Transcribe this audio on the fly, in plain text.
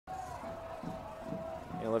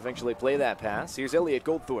He'll eventually play that pass. Here's ELIOT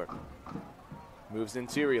GOLDTHORP. Moves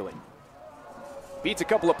interiorly. Beats a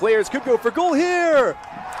couple of players. Could go for goal here.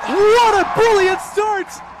 What a brilliant start.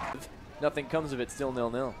 Nothing comes of it. Still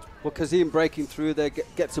 0-0. Well, because him breaking through there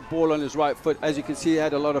gets a ball on his right foot. As you can see, he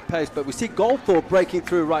had a lot of pace. But we see GOLDTHORP breaking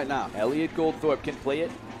through right now. ELIOT GOLDTHORP can play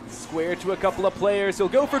it. Square to a couple of players. He'll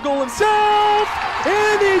go for goal himself.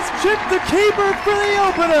 And he's chipped the keeper for the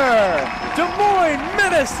opener. Moines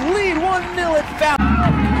Menace lead 1-0 at foul.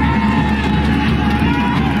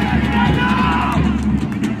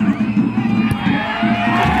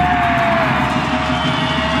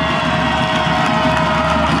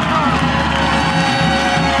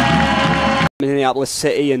 Minneapolis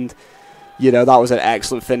City, and you know that was an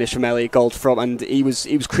excellent finish from ELIOT GOLDTHORP, and he was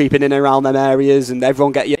creeping in around them areas, and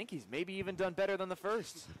everyone get. I think he's maybe even done better than the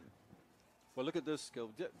first. Well, look at this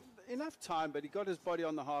skill. Enough time, but he got his body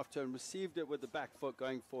on the half turn, received it with the back foot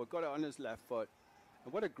going forward, got it on his left foot,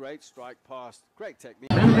 and what a great strike pass, great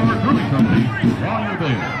technique. There's our grooming company while you're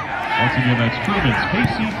there. Once again, that's Truman's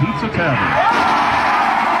KC Pizza Tavern.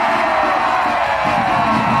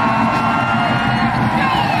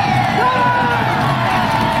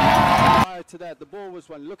 To that, the ball was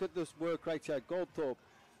won. Look at this work right here. GOLDTHORP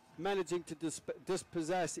managing to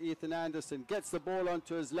dispossess Ethan Anderson, gets the ball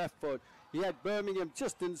onto his left foot. He had Birmingham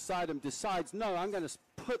just inside him, decides, no, I'm going to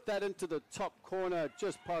put that into the top corner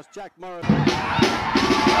just past Jack Morris.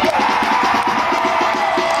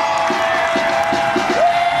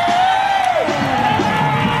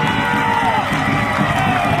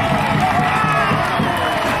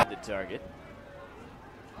 The target.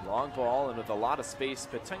 Long ball, and with a lot of space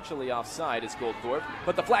potentially offside is GOLDTHORP,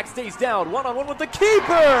 but the flag stays down. One-on-one with the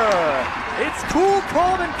keeper. It's cool,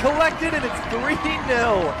 calm, and collected, and it's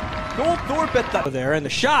 3-0. GOLDTHORP at the there, and the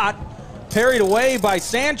shot parried away by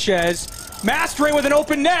Sanchez. Mastre with an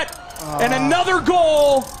open net, and another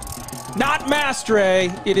goal. Not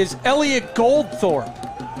Mastre, it is ELIOT GOLDTHORP.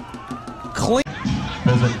 Clean.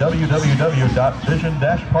 Visit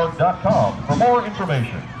www.vision-park.com for more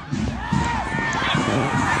information.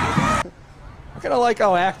 I kind of like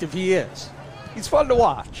how active he is. He's fun to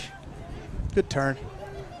watch. Good turn.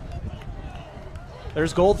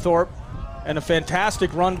 There's GOLDTHORP, and a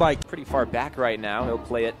fantastic run by. Pretty far back right now. He'll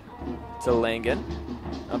play it to Langen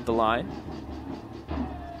up the line.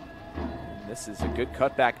 And this is a good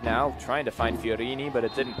cutback now, trying to find Fiorini, but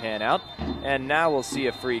it didn't pan out. And now we'll see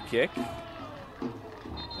a free kick.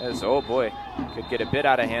 As, oh boy, could get a bit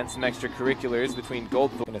out of hand. Some extracurriculars between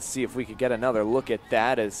GOLDTHORP. Going to see if we could get another look at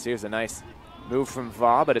that, as here's a nice move from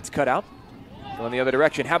Va, but it's cut out. Going the other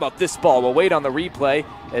direction. How about this ball? We'll wait on the replay,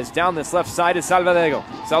 as down this left side is Salvadego.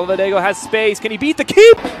 Salvadego has space. Can he beat the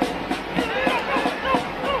keep?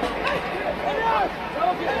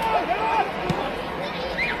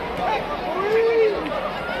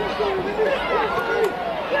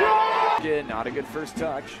 Not a good first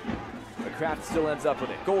touch. But Kraft still ends up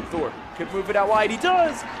with it. GOLDTHORP could move it out wide. He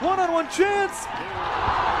does! One-on-one chance!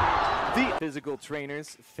 The physical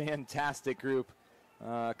trainers, fantastic group.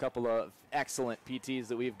 A couple of excellent PTs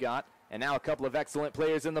that we've got. And now a couple of excellent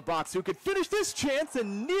players in the box who could finish this chance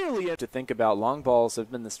and nearly. To think about, long balls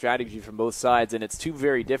have been the strategy from both sides, and it's two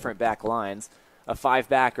very different back lines. A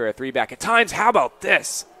 5-back or a 3-back. At times, how about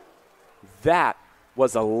this? That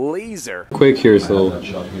was a laser. Quick here, so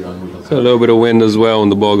a little bit of wind as well. When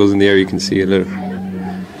the ball goes in the air, you can see a little.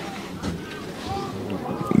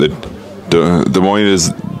 The Moines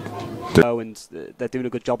is. And they're doing a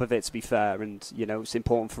good job of it, to be fair. And you know, it's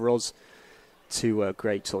important for us to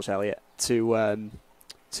great touch, ELIOT,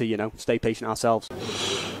 to you know, stay patient ourselves.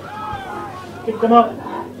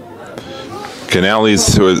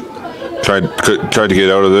 Canales tried to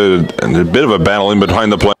get out of it, and a bit of a battle in behind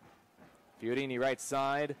the play. Fiorini right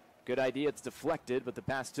side. Good idea. It's deflected, but the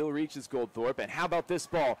pass still reaches GOLDTHORP. And how about this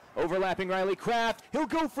ball? Overlapping Riley Kraft. He'll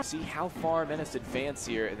go for. See how far Menace advance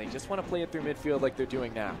here, and they just want to play it through midfield like they're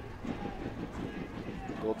doing now.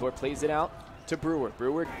 GOLDTHORP plays it out to Brewer.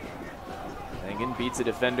 Brewer. Langen beats a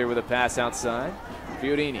defender with a pass outside.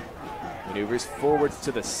 Fiorini maneuvers forwards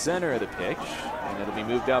to the center of the pitch, and it'll be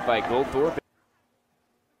moved out by GOLDTHORP.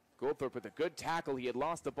 GOLDTHORP with a good tackle. He had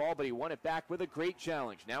lost the ball, but he won it back with a great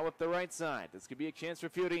challenge. Now up the right side. This could be a chance for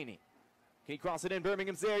Fiorini. Can he cross it in?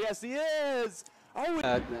 Birmingham's there. Yes, he is.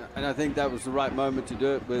 Oh, and I think that was the right moment to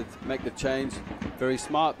do it, make the change. Very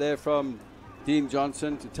smart there from Dean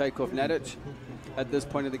Johnson to take off Nedic at this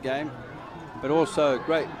point of the game. But also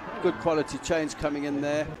good quality change coming in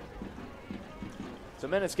there. So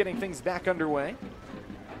Menace getting things back underway.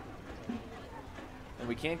 And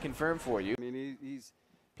we can confirm for you. I mean, he's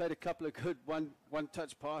played a couple of good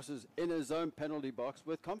one-touch passes in his own penalty box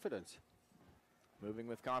with confidence. Moving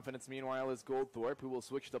with confidence, meanwhile, is Goldthorpe, who will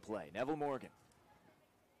switch the play. Neville Morgan.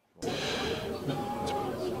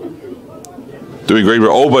 Doing great.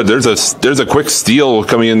 Oh, but there's a quick steal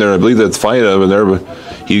coming in there. I believe that's Fiat over there, but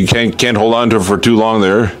he can't hold on to it for too long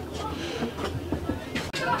there.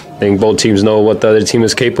 I think both teams know what the other team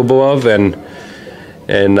is capable of, and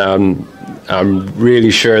I'm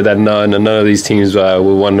really sure that none of these teams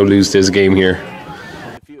will want to lose this game here.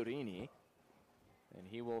 Fiorini, and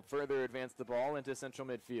he will further advance the ball into central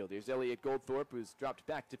midfield. Here's ELIOT GOLDTHORP, who's dropped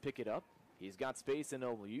back to pick it up. He's got space, and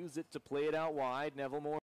he'll use it to play it out wide. Neville Morgan.